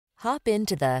Hop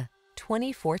into the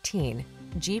 2014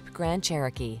 Jeep Grand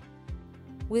Cherokee.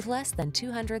 With less than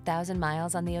 200,000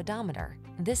 miles on the odometer,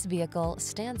 this vehicle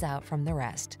stands out from the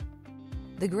rest.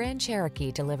 The Grand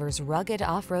Cherokee delivers rugged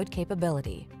off-road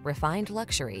capability, refined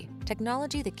luxury,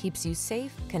 technology that keeps you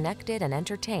safe, connected, and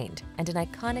entertained, and an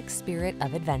iconic spirit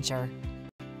of adventure.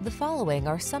 The following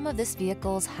are some of this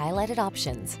vehicle's highlighted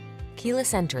options: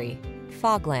 keyless entry,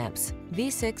 fog lamps,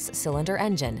 V6 cylinder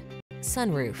engine,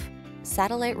 sunroof,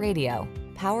 satellite radio,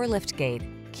 power liftgate,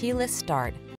 keyless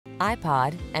start,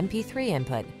 iPod, MP3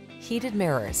 input, heated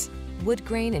mirrors,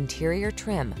 woodgrain interior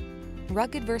trim.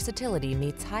 Rugged versatility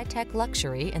meets high-tech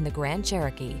luxury in the Grand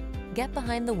Cherokee. Get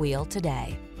behind the wheel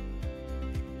today.